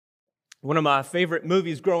One of my favorite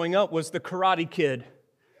movies growing up was The Karate Kid.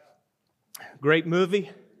 Great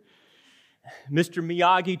movie. Mr.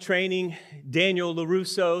 Miyagi training Daniel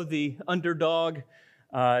LaRusso, the underdog,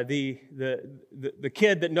 the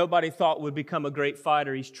kid that nobody thought would become a great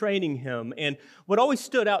fighter. He's training him. And what always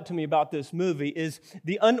stood out to me about this movie is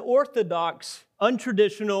the unorthodox,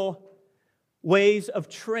 untraditional ways of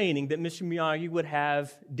training that Mr. Miyagi would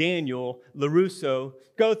have Daniel LaRusso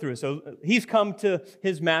go through. So he's come to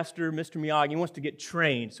his master, Mr. Miyagi. He wants to get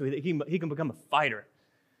trained so he can become a fighter.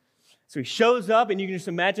 So he shows up, and you can just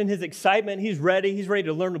imagine his excitement. He's ready. He's ready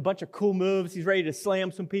to learn a bunch of cool moves. He's ready to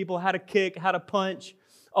slam some people, how to kick, how to punch,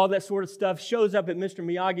 all that sort of stuff. Shows up at Mr.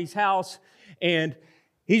 Miyagi's house, and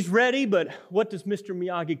he's ready, but what does Mr.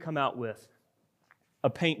 Miyagi come out with?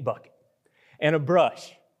 A paint bucket and a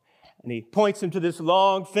brush. And he points him to this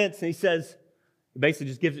long fence, and he basically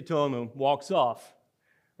just gives it to him and walks off.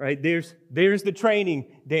 Right? There's the training,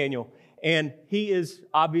 Daniel. And he is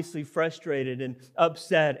obviously frustrated and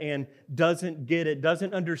upset and doesn't get it,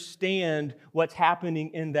 doesn't understand what's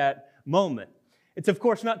happening in that moment. It's, of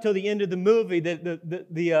course, not till the end of the movie that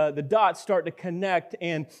the dots start to connect,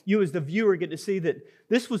 and you as the viewer get to see that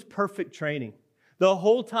this was perfect training. The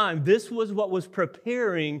whole time, this was what was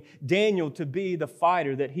preparing Daniel to be the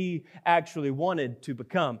fighter that he actually wanted to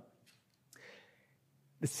become.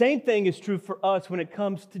 The same thing is true for us when it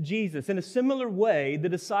comes to Jesus. In a similar way, the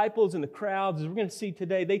disciples and the crowds, as we're going to see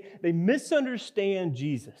today, they misunderstand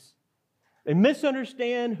Jesus. They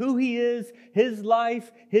misunderstand who He is, His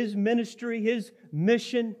life, His ministry, His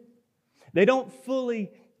mission. They don't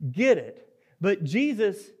fully get it. But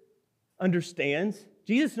Jesus understands.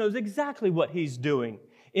 Jesus knows exactly what He's doing.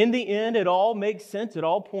 In the end, it all makes sense. It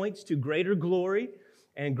all points to greater glory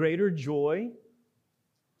and greater joy.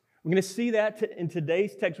 We're going to see that in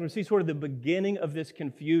today's text. We're going to see sort of the beginning of this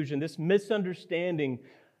confusion, this misunderstanding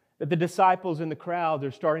that the disciples and the crowd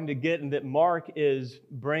are starting to get and that Mark is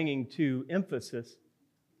bringing to emphasis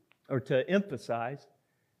or to emphasize.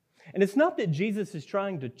 And it's not that Jesus is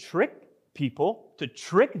trying to trick people, to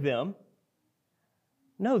trick them.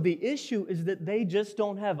 No, the issue is that they just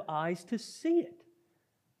don't have eyes to see it.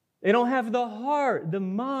 They don't have the heart, the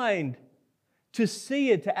mind to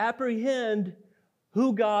see it, to apprehend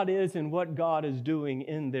who God is and what God is doing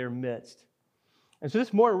in their midst. And so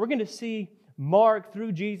this morning, we're going to see Mark,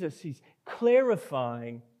 through Jesus, he's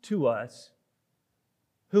clarifying to us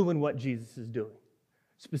who and what Jesus is doing.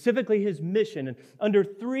 Specifically, His mission. And under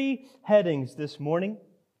 3 headings this morning,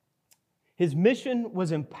 His mission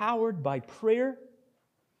was empowered by prayer.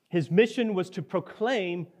 His mission was to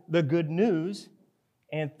proclaim the good news.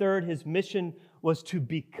 And third, His mission was to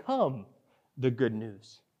become the good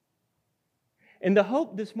news. And the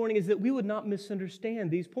hope this morning is that we would not misunderstand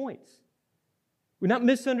these points. We would not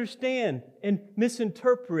misunderstand and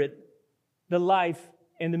misinterpret the life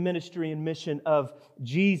and the ministry and mission of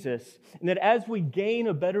Jesus. And that as we gain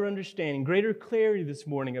a better understanding, greater clarity this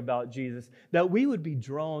morning about Jesus, that we would be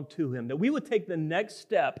drawn to Him, that we would take the next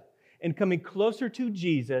step in coming closer to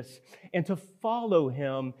Jesus and to follow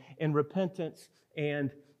Him in repentance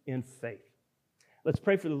and in faith. Let's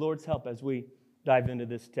pray for the Lord's help as we dive into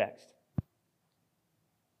this text.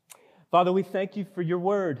 Father, we thank You for Your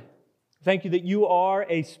word. Thank You that You are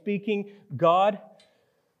a speaking God,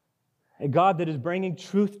 a God that is bringing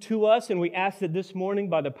truth to us. And we ask that this morning,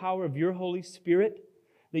 by the power of Your Holy Spirit,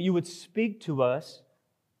 that You would speak to us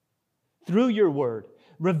through Your word.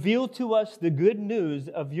 Reveal to us the good news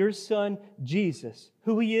of Your Son, Jesus,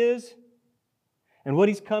 who He is and what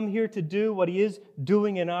He's come here to do, what He is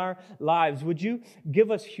doing in our lives. Would You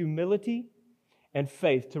give us humility and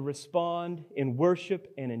faith to respond in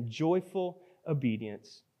worship and in joyful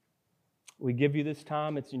obedience. We give You this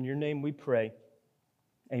time. It's in Your name we pray.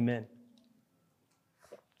 Amen.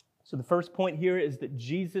 So the first point here is that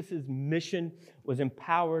Jesus' mission was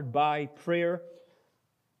empowered by prayer.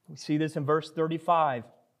 We see this in verse 35.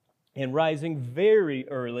 And rising very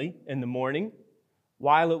early in the morning,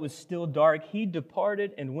 while it was still dark, He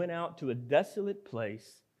departed and went out to a desolate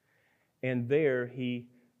place, and there He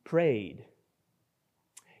prayed.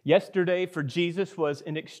 Yesterday for Jesus was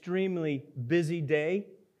an extremely busy day.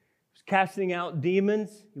 He was casting out demons.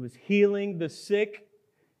 He was healing the sick.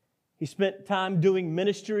 He spent time doing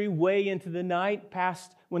ministry way into the night,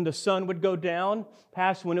 past when the sun would go down,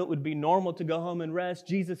 past when it would be normal to go home and rest.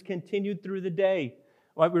 Jesus continued through the day.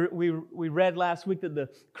 We read last week that the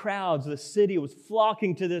crowds, the city was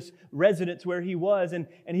flocking to this residence where He was, and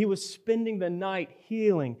He was spending the night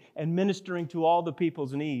healing and ministering to all the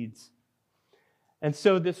people's needs. And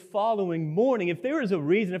so this following morning, if there is a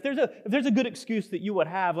reason, if there's a good excuse that you would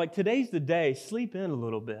have, like today's the day, sleep in a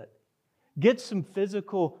little bit. Get some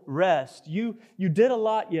physical rest. You did a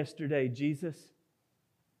lot yesterday, Jesus.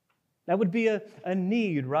 That would be a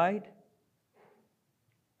need, right?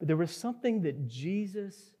 But there was something that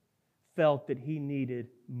Jesus felt that he needed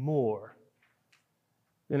more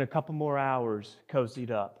than a couple more hours cozied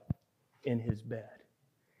up in his bed.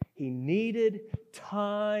 He needed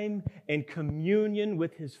time and communion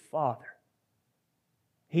with his Father.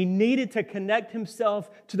 He needed to connect himself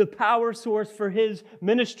to the power source for his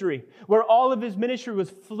ministry. Where all of his ministry was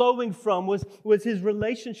flowing from was his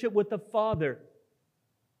relationship with the Father.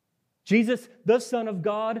 Jesus, the Son of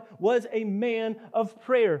God, was a man of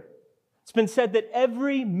prayer. It's been said that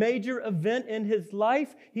every major event in his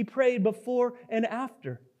life, he prayed before and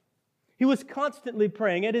after. He was constantly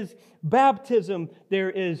praying. At his baptism, there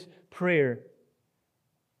is prayer.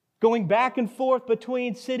 Going back and forth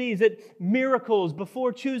between cities, at miracles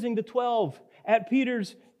before choosing the 12, at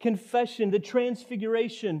Peter's confession, the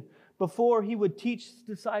transfiguration, before he would teach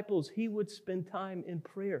his disciples, he would spend time in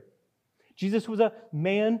prayer. Jesus was a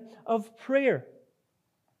man of prayer.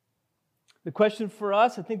 The question for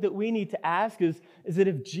us, I think that we need to ask is that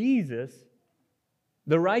if Jesus,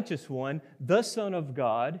 the righteous one, the Son of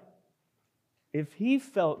God, if he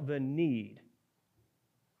felt the need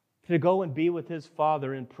to go and be with his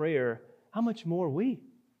Father in prayer, how much more we?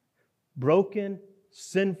 Broken,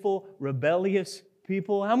 sinful, rebellious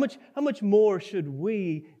people, how much more should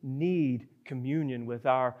we need communion with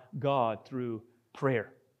our God through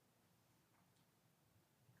prayer?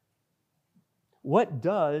 What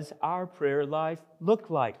does our prayer life look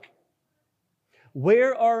like?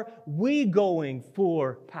 Where are we going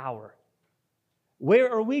for power?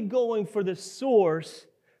 Where are we going for the source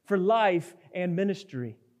for life and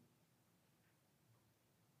ministry?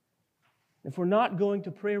 If we're not going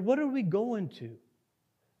to prayer, what are we going to?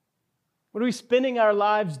 What are we spending our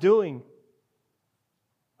lives doing?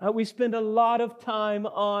 We spend a lot of time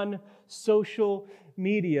on social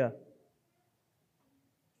media,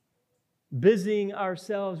 busying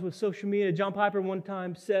ourselves with social media. John Piper one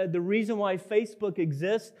time said, the reason why Facebook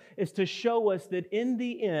exists is to show us that in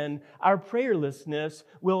the end, our prayerlessness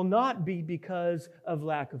will not be because of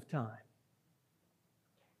lack of time.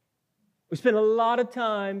 We spend a lot of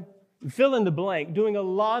time, fill in the blank, doing a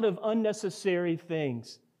lot of unnecessary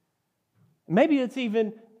things. Maybe it's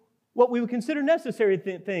even what we would consider necessary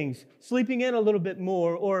things, sleeping in a little bit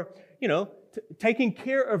more, or, taking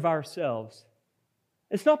care of ourselves.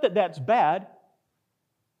 It's not that that's bad.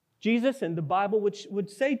 Jesus and the Bible would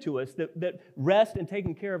say to us that rest and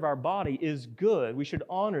taking care of our body is good. We should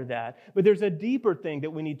honor that. But there's a deeper thing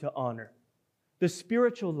that we need to honor. The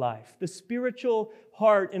spiritual life, the spiritual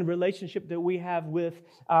heart and relationship that we have with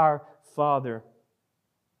our Father.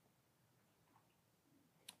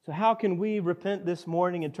 So how can we repent this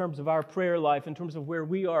morning in terms of our prayer life, in terms of where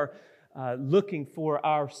we are looking for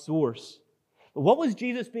our source? What was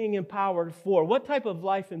Jesus being empowered for? What type of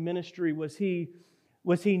life and ministry was he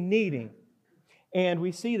needing? And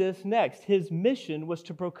we see this next. His mission was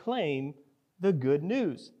to proclaim the good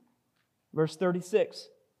news. Verse 36.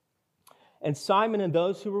 And Simon and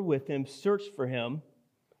those who were with him searched for him,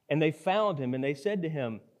 and they found him, and they said to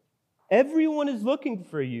him, everyone is looking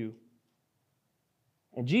for you.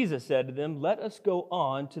 And Jesus said to them, let us go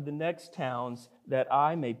on to the next towns that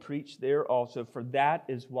I may preach there also, for that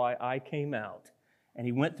is why I came out. And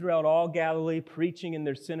he went throughout all Galilee, preaching in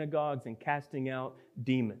their synagogues and casting out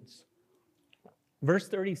demons. Verse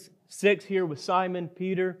 36 here with Simon,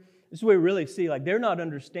 Peter, this is where we really see, they're not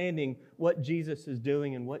understanding what Jesus is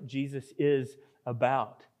doing and what Jesus is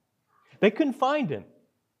about. They couldn't find him.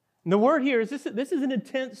 And the word here is this is an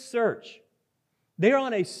intense search. They're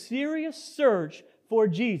on a serious search for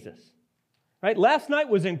Jesus. Right? Last night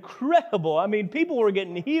was incredible. I mean, people were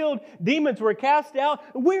getting healed. Demons were cast out.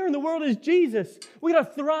 Where in the world is Jesus? We got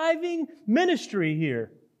a thriving ministry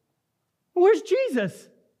here. Where's Jesus?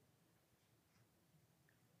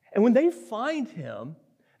 And when they find him,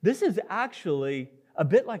 this is actually a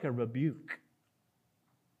bit like a rebuke.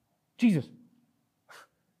 Jesus,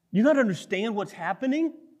 you not understand what's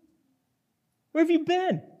happening? Where have you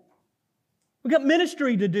been? We got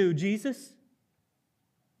ministry to do, Jesus.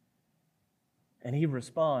 And he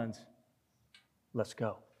responds, let's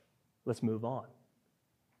go. Let's move on.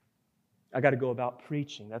 I got to go about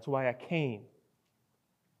preaching. That's why I came.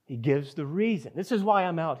 He gives the reason. This is why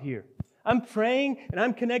I'm out here. I'm praying and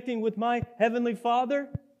I'm connecting with my Heavenly Father.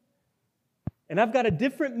 And I've got a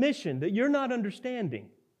different mission that you're not understanding.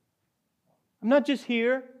 I'm not just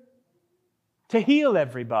here to heal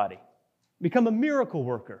everybody, become a miracle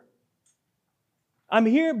worker. I'm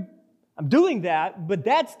here I'm doing that, but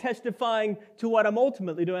that's testifying to what I'm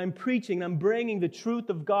ultimately doing. I'm preaching, I'm bringing the truth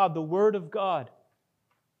of God, the Word of God.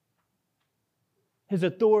 His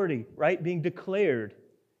authority, right, being declared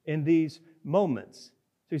in these moments.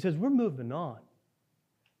 So he says, we're moving on.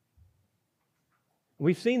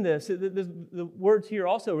 We've seen this. The words here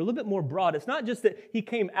also are a little bit more broad. It's not just that he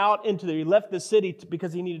came out he left the city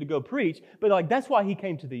because he needed to go preach, but that's why he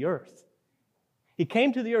came to the earth. He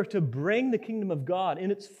came to the earth to bring the kingdom of God in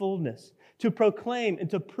its fullness, to proclaim and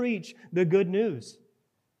to preach the good news.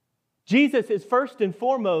 Jesus is first and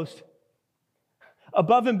foremost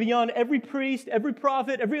above and beyond every priest, every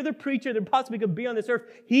prophet, every other preacher that possibly could be on this earth.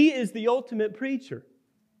 He is the ultimate preacher.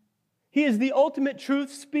 He is the ultimate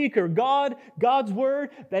truth speaker, God's word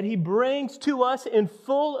that He brings to us in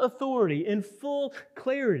full authority, in full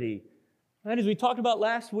clarity. And as we talked about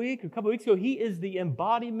last week, a couple of weeks ago, He is the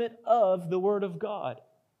embodiment of the Word of God.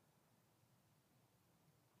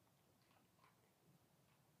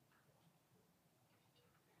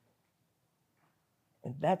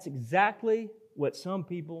 And that's exactly what some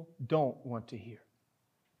people don't want to hear.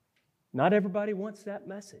 Not everybody wants that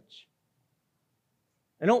message.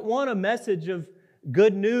 They don't want a message of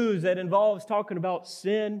good news that involves talking about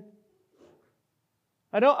sin.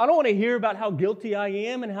 I don't want to hear about how guilty I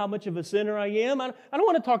am and how much of a sinner I am. I don't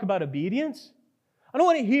want to talk about obedience. I don't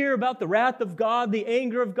want to hear about the wrath of God, the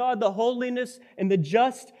anger of God, the holiness and the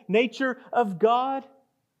just nature of God.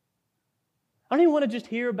 I don't even want to just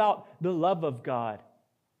hear about the love of God.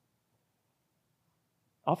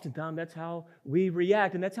 Oftentimes, that's how we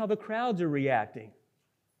react, and that's how the crowds are reacting.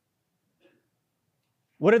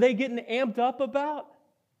 What are they getting amped up about?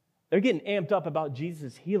 They're getting amped up about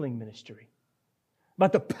Jesus' healing ministry,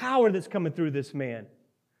 about the power that's coming through this man,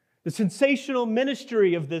 the sensational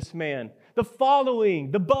ministry of this man, the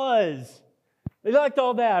following, the buzz. They liked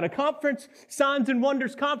all that. A conference, Signs and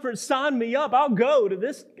Wonders conference, sign me up. I'll go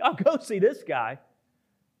see this guy.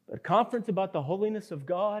 But a conference about the holiness of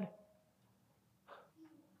God,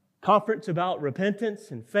 conference about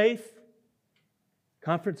repentance and faith,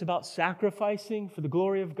 conference about sacrificing for the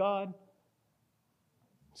glory of God,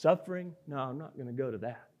 suffering. No, I'm not going to go to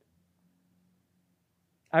that.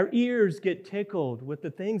 Our ears get tickled with the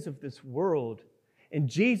things of this world. And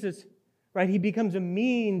Jesus, right, He becomes a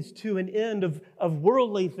means to an end of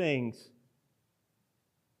worldly things.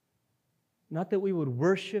 Not that we would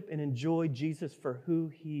worship and enjoy Jesus for who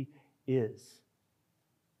He is.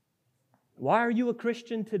 Why are you a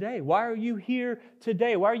Christian today? Why are you here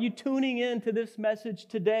today? Why are you tuning in to this message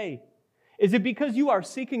today? Is it because you are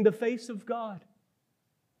seeking the face of God?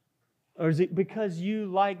 Or is it because you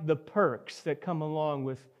like the perks that come along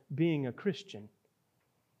with being a Christian?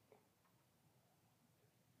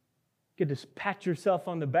 You get to pat yourself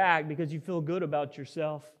on the back because you feel good about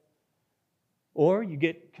yourself. Or you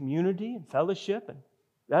get community and fellowship, and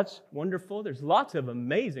that's wonderful. There's lots of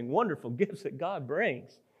amazing, wonderful gifts that God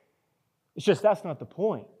brings. It's just that's not the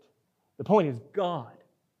point. The point is God.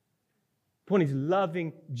 The point is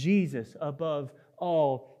loving Jesus above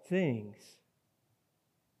all things.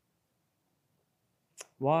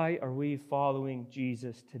 Why are we following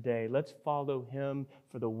Jesus today? Let's follow Him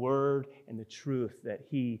for the word and the truth that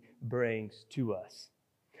He brings to us.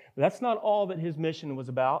 But that's not all that His mission was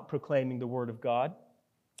about, proclaiming the word of God.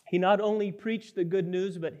 He not only preached the good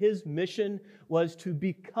news, but His mission was to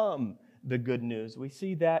become the good news. We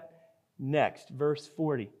see that next, verse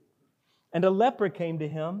 40. And a leper came to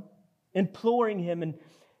Him, imploring Him, and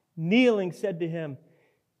kneeling said to Him,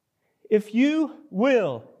 "If you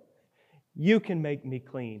will, you can make me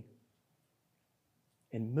clean."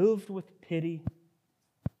 And moved with pity,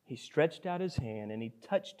 He stretched out His hand, and He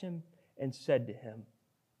touched him and said to him,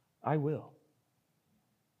 "I will.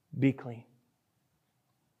 Be clean."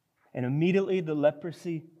 And immediately the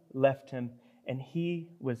leprosy left him, and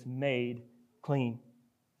he was made clean.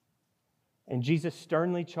 And Jesus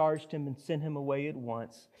sternly charged him and sent him away at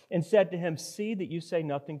once and said to him, "See that you say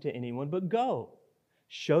nothing to anyone, but go,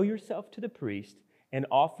 show yourself to the priest and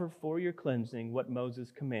offer for your cleansing what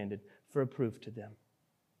Moses commanded for a proof to them."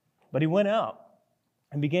 But he went out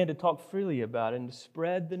and began to talk freely about it and to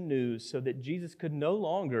spread the news so that Jesus could no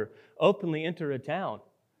longer openly enter a town,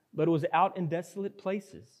 but was out in desolate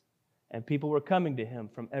places, and people were coming to him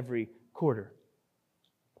from every quarter.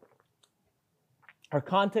 Our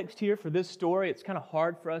context here for this story, it's kind of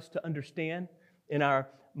hard for us to understand in our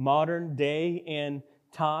modern day and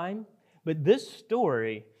time. But this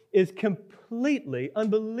story is completely,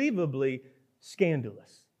 unbelievably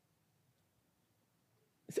scandalous.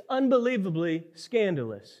 It's unbelievably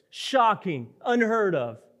scandalous, shocking, unheard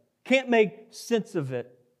of. Can't make sense of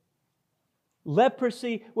it.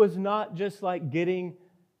 Leprosy was not just like getting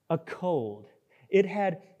a cold. It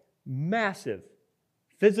had massive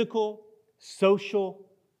physical, social,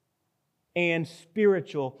 and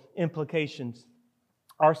spiritual implications.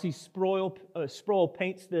 R.C. Sproul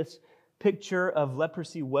paints this picture of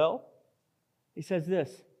leprosy well. He says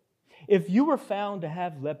this: if you were found to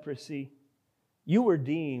have leprosy, you were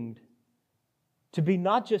deemed to be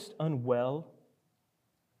not just unwell,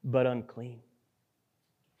 but unclean.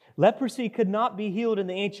 Leprosy could not be healed in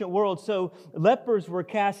the ancient world, so lepers were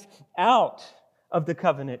cast out of the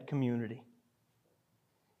covenant community.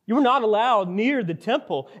 You were not allowed near the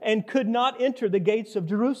temple and could not enter the gates of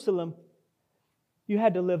Jerusalem. You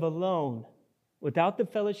had to live alone, without the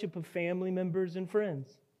fellowship of family members and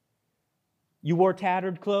friends. You wore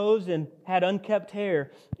tattered clothes and had unkempt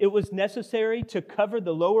hair. It was necessary to cover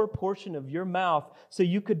the lower portion of your mouth so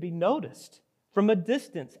you could be noticed from a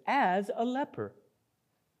distance as a leper.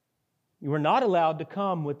 You were not allowed to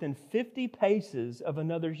come within 50 paces of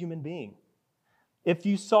another human being. If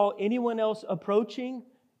you saw anyone else approaching,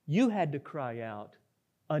 you had to cry out,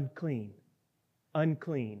 "Unclean,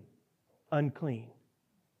 unclean, unclean,"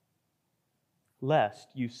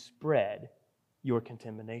 lest you spread your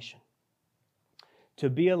contamination. To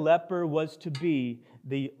be a leper was to be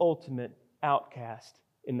the ultimate outcast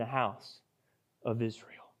in the house of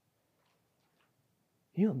Israel.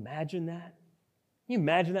 Can you imagine that? Can you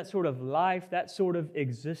imagine that sort of life, that sort of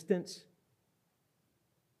existence?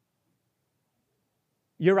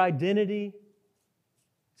 Your identity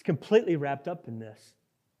is completely wrapped up in this.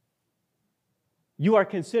 You are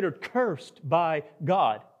considered cursed by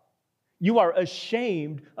God. You are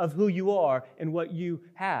ashamed of who you are and what you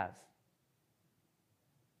have.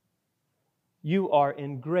 You are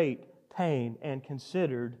in great pain and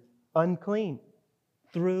considered unclean,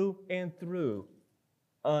 through and through,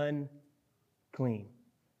 unclean.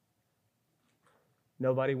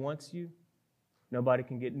 Nobody wants you. Nobody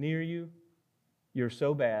can get near you. You're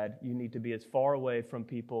so bad, you need to be as far away from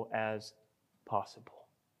people as possible.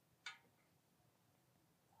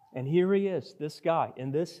 And here he is, this guy,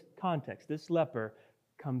 in this context, this leper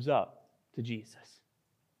comes up to Jesus.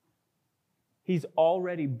 He's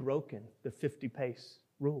already broken the 50-pace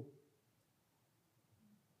rule.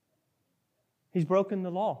 He's broken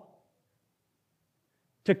the law.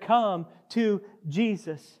 To come to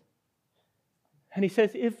Jesus. And he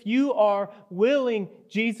says, if you are willing,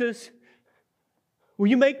 Jesus, will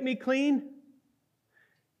you make me clean?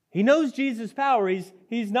 He knows Jesus' power.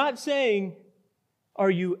 He's not saying,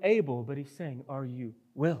 are you able? But he's saying, are you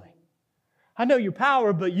willing? I know your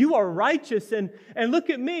power, but you are righteous. And look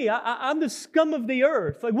at me. I'm the scum of the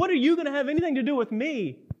earth. Like, what are you going to have anything to do with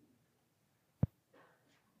me?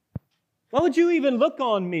 Why would you even look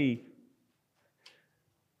on me?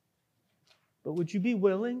 But would you be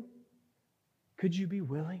willing? Could you be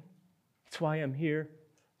willing? That's why I'm here.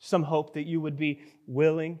 Some hope that you would be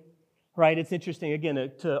willing. Right? It's interesting,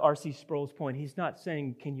 again, to R.C. Sproul's point, he's not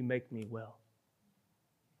saying, can you make me well?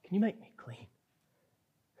 Can you make me clean?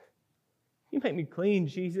 You make me clean,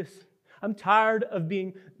 Jesus. I'm tired of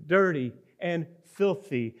being dirty and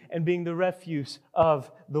filthy and being the refuse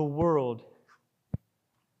of the world.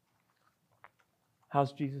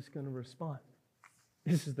 How's Jesus going to respond?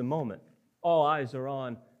 This is the moment. All eyes are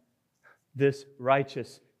on this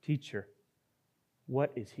righteous teacher.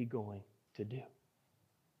 What is he going to do?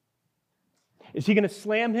 Is he going to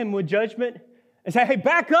slam him with judgment and say, hey,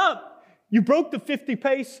 back up. You broke the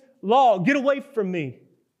 50-pace law. Get away from me.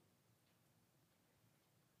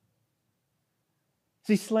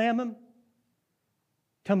 Does he slam him?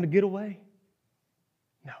 Tell him to get away?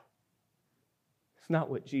 No. It's not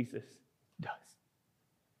what Jesus does.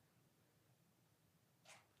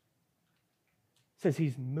 It says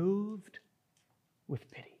he's moved with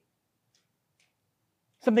pity.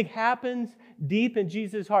 Something happens deep in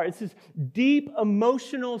Jesus' heart. It's this deep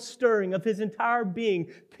emotional stirring of his entire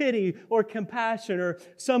being, pity or compassion, or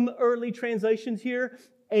some early translations here,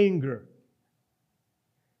 anger.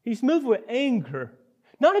 He's moved with anger.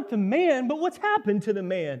 Not at the man, but what's happened to the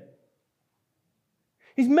man.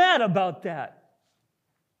 He's mad about that.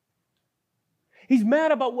 He's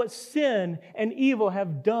mad about what sin and evil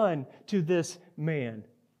have done to this man.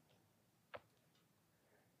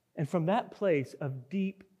 And from that place of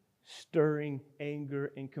deep, stirring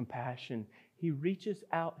anger and compassion, he reaches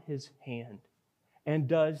out his hand and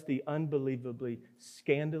does the unbelievably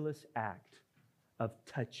scandalous act of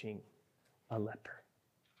touching a leper.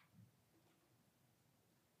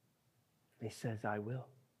 He says, I will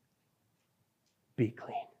be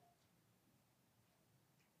clean.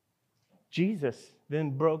 Jesus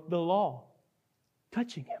then broke the law,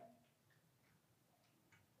 touching him.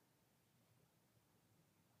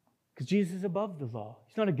 Because Jesus is above the law.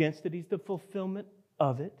 He's not against it. He's the fulfillment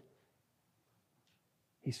of it.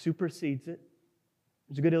 He supersedes it.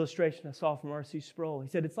 There's a good illustration I saw from R.C. Sproul. He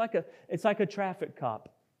said, it's like a traffic cop.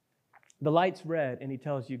 The light's red, and he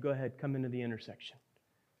tells you, go ahead, come into the intersection.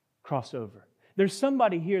 Cross over. There's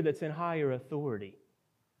somebody here that's in higher authority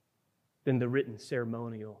than the written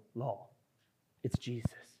ceremonial law. It's Jesus.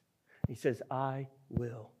 He says, I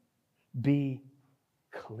will be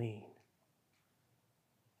clean.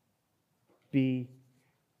 Be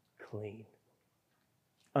clean.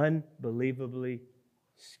 Unbelievably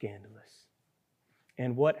scandalous.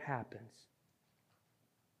 And what happens?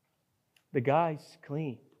 The guy's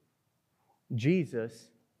clean. Jesus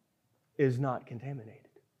is not contaminated.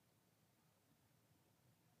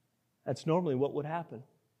 That's normally what would happen.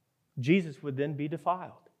 Jesus would then be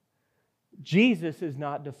defiled. Jesus is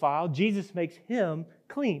not defiled. Jesus makes him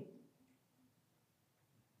clean.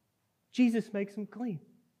 Jesus makes him clean.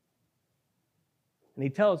 And he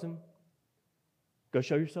tells him, go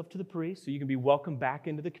show yourself to the priest so you can be welcomed back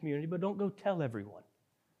into the community, but don't go tell everyone.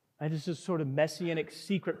 Right? This is sort of messianic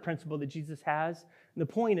secret principle that Jesus has. And the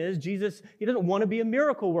point is, Jesus, he doesn't want to be a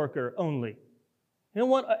miracle worker only. He doesn't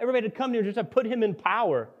want everybody to come here just to put him in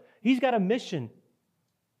power. He's got a mission.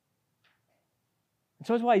 And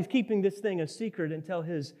so that's why he's keeping this thing a secret until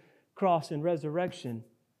his cross and resurrection.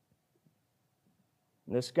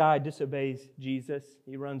 And this guy disobeys Jesus.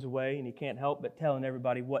 He runs away, and he can't help but telling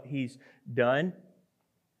everybody what he's done.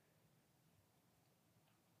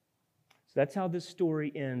 So that's how this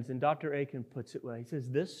story ends. And Dr. Akin puts it well. He says,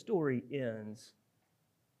 this story ends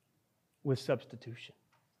with substitution.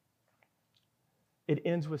 It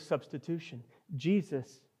ends with substitution.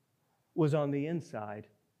 Jesus was on the inside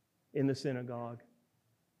in the synagogue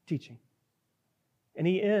teaching. And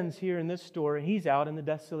he ends here in this story. He's out in the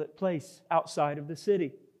desolate place outside of the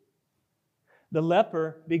city. The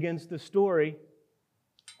leper begins the story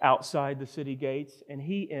outside the city gates, and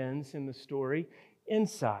he ends in the story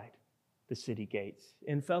inside the city gates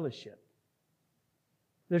in fellowship.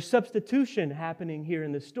 There's substitution happening here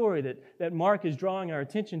in this story that Mark is drawing our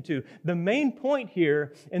attention to. The main point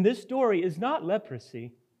here in this story is not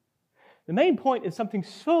leprosy. The main point is something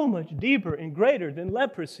so much deeper and greater than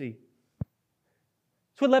leprosy.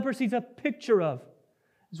 It's what leprosy is a picture of.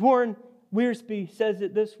 As Warren Wiersbe says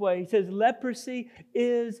it this way, he says, leprosy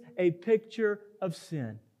is a picture of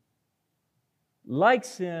sin. Like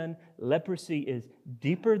sin, leprosy is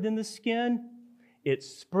deeper than the skin. It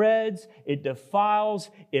spreads, it defiles,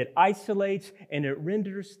 it isolates, and it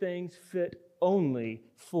renders things fit only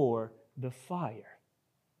for the fire.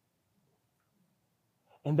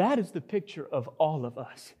 And that is the picture of all of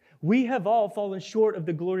us. We have all fallen short of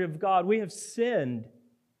the glory of God. We have sinned.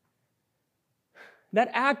 That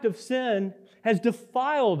act of sin has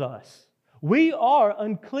defiled us. We are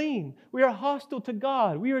unclean. We are hostile to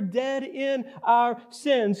God. We are dead in our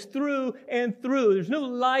sins through and through. There's no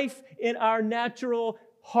life in our natural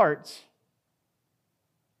hearts.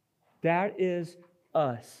 That is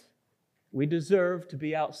us. We deserve to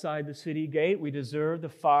be outside the city gate. We deserve the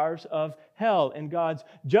fires of hell and God's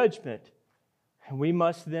judgment. And we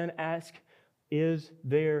must then ask, is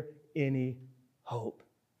there any hope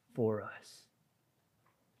for us?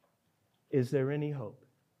 Is there any hope?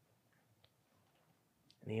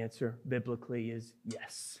 And the answer biblically is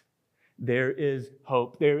yes. There is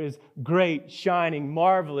hope. There is great, shining,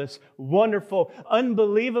 marvelous, wonderful,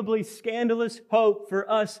 unbelievably scandalous hope for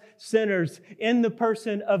us sinners in the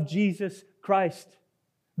person of Jesus Christ,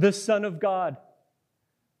 the Son of God,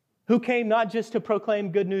 who came not just to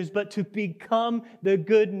proclaim good news, but to become the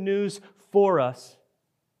good news for us.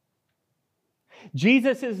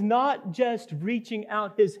 Jesus is not just reaching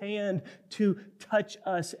out His hand to touch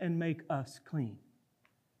us and make us clean.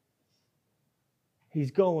 He's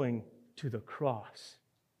going to the cross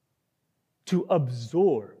to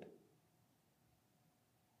absorb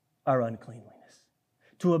our uncleanliness,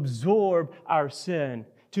 to absorb our sin,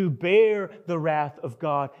 to bear the wrath of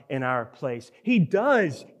God in our place. He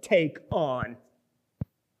does take on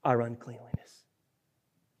our uncleanliness.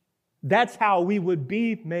 That's how we would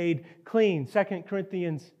be made clean. 2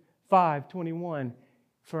 Corinthians 5:21,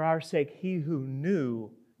 for our sake, He who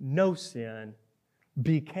knew no sin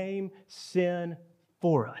became sin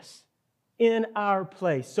for us in our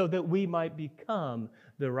place so that we might become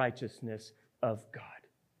the righteousness of God.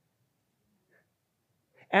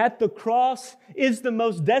 At the cross is the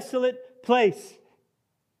most desolate place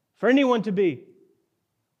for anyone to be.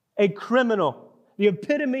 A criminal, the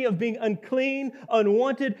epitome of being unclean,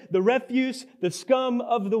 unwanted, the refuse, the scum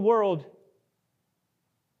of the world.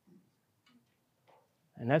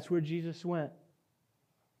 And that's where Jesus went.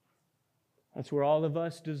 That's where all of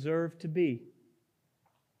us deserve to be.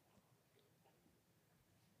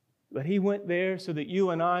 But He went there so that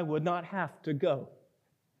you and I would not have to go.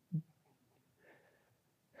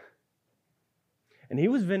 And He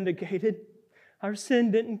was vindicated. Our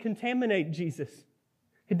sin didn't contaminate Jesus.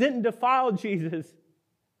 It didn't defile Jesus.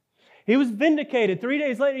 He was vindicated. 3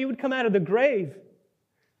 days later, He would come out of the grave,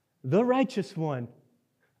 the righteous one,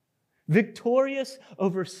 victorious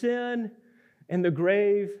over sin and the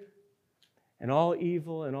grave and all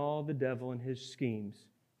evil and all the devil and his schemes.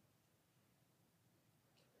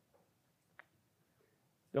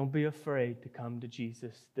 Don't be afraid to come to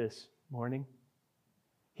Jesus this morning.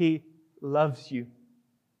 He loves you.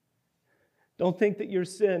 Don't think that your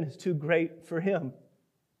sin is too great for Him.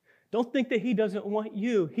 Don't think that He doesn't want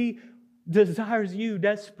you. He desires you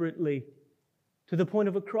desperately to the point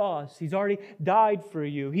of a cross. He's already died for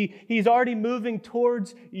you. He's already moving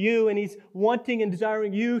towards you, and He's wanting and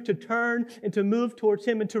desiring you to turn and to move towards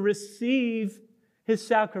Him and to receive His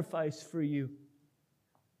sacrifice for you.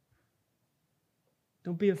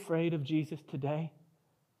 Don't be afraid of Jesus today.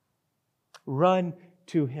 Run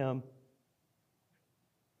to Him.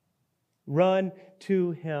 Run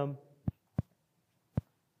to Him.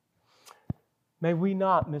 May we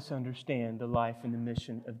not misunderstand the life and the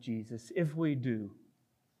mission of Jesus. If we do,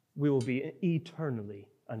 we will be eternally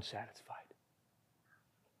unsatisfied.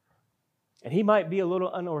 And He might be a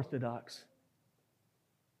little unorthodox.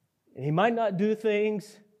 And He might not do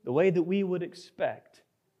things the way that we would expect.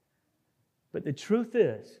 But the truth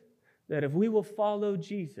is that if we will follow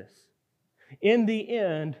Jesus, in the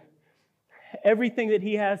end, everything that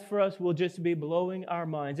He has for us will just be blowing our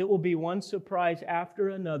minds. It will be one surprise after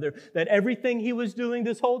another that everything He was doing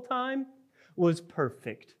this whole time was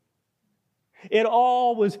perfect. It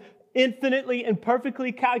all was infinitely and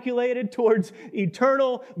perfectly calculated towards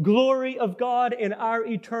eternal glory of God and our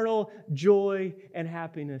eternal joy and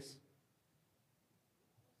happiness.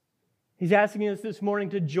 He's asking us this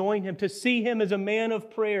morning to join Him, to see Him as a man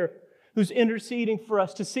of prayer who's interceding for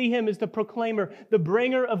us, to see Him as the proclaimer, the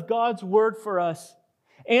bringer of God's word for us,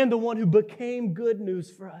 and the one who became good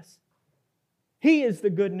news for us. He is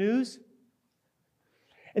the good news.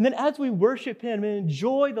 And then as we worship Him and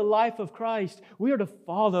enjoy the life of Christ, we are to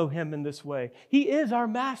follow Him in this way. He is our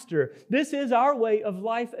master. This is our way of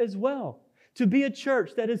life as well. To be a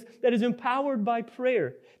church that is empowered by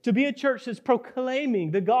prayer. To be a church that's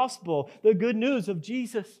proclaiming the gospel, the good news of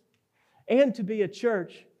Jesus. And to be a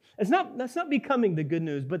church that's not becoming the good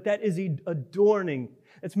news, but that is adorning.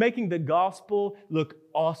 It's making the gospel look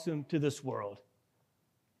awesome to this world.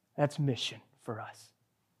 That's mission for us.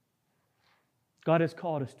 God has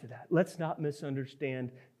called us to that. Let's not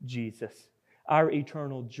misunderstand Jesus. Our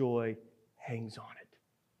eternal joy hangs on it.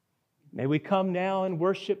 May we come now and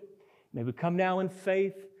worship. May we come now in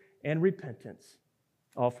faith and repentance,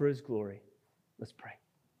 all for His glory. Let's pray.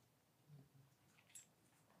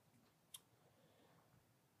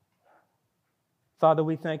 Father,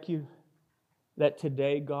 we thank You that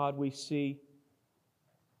today, God, we see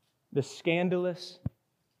the scandalous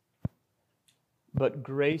but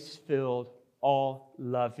grace-filled,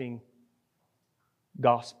 all-loving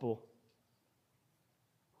gospel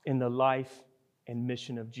in the life and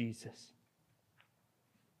mission of Jesus.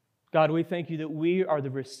 God, we thank You that we are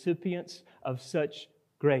the recipients of such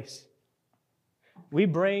grace. We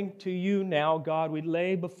bring to You now, God, we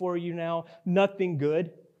lay before You now nothing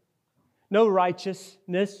good, no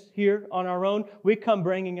righteousness here on our own. We come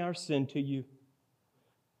bringing our sin to You.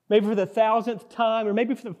 Maybe for the 1,000th time, or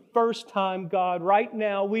maybe for the first time, God, right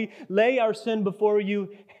now we lay our sin before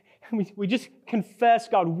You. We just confess,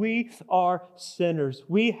 God, we are sinners.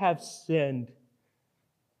 We have sinned.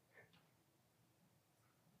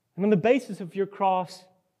 And on the basis of Your cross,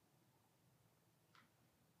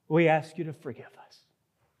 we ask You to forgive us,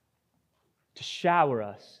 to shower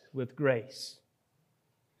us with grace.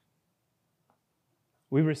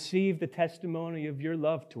 We receive the testimony of Your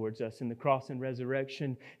love towards us in the cross and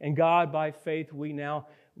resurrection. And God, by faith, we now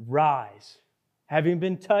rise. Having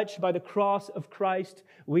been touched by the cross of Christ,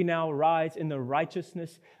 we now rise in the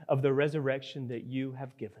righteousness of the resurrection that You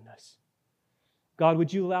have given us. God,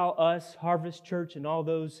 would You allow us, Harvest Church, and all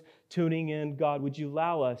those tuning in, God, would You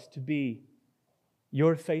allow us to be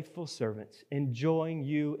Your faithful servants, enjoying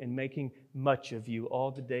You and making much of You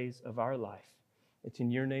all the days of our life. It's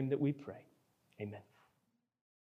in Your name that we pray. Amen.